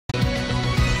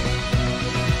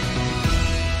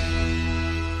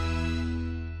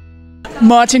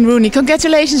Martyn Rooney,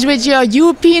 congratulations with your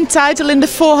European title in the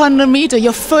 400 meter,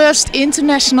 your first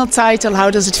international title. How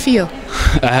does it feel?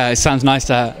 It sounds nice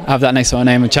to have that next to my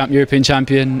name. European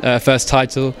champion, first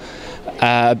title,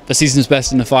 the season's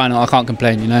best in the final. I can't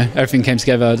complain, you know. Everything came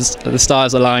together, the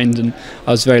stars aligned, and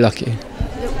I was very lucky.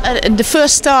 The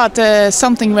first start,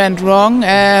 something went wrong.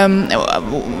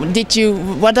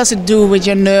 What does it do with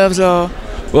your nerves? Or?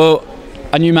 Well,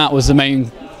 I knew Matt was the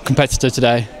main competitor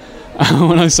today.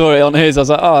 When I saw it on his, I was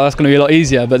like, oh, that's going to be a lot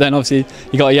easier. But then obviously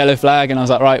he got a yellow flag, and I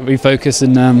was like, right, refocus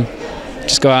and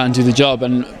just go out and do the job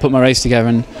and put my race together.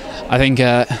 And I think,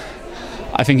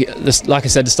 like I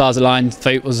said, the stars aligned.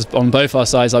 Fate was on both our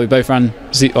sides. Like we both ran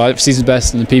season's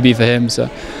best and the PB for him. So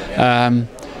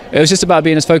it was just about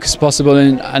being as focused as possible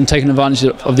and taking advantage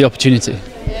of the opportunity.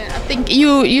 Yeah, I think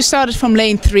you started from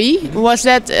lane 3. Was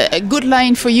that a good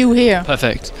lane for you here?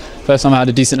 Perfect. First time I had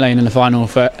a decent lane in the final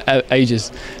for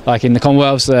ages. Like in the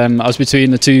Commonwealths, I was between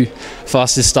the two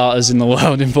fastest starters in the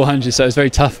world in 400, so it was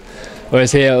very tough.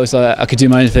 Whereas here, it was like I could do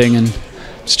my own thing and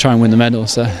just try and win the medal.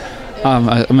 So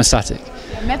I'm ecstatic.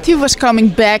 Matthew was coming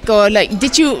back, or like, how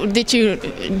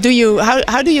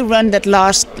do you run that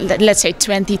last, let's say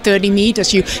 20-30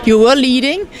 meters? You were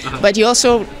leading, but you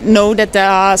also know that there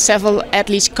are several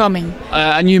athletes coming.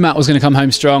 I knew Matt was going to come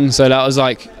home strong, so that was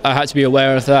like, I had to be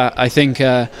aware of that. I think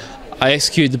I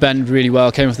executed the bend really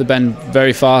well, came off the bend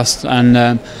very fast, and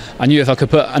I knew if I could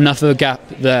put enough of a gap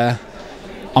there,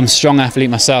 I'm a strong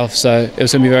athlete myself, so it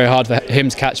was going to be very hard for him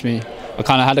to catch me. I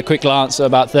kind of had a quick glance at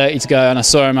about 30 to go, and I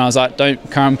saw him. I was like,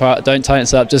 don't cramp up, don't tighten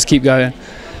us up, just keep going.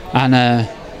 And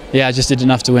yeah, I just did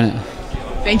enough to win it.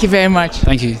 Thank you very much.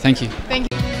 Thank you. Thank you. Thank you.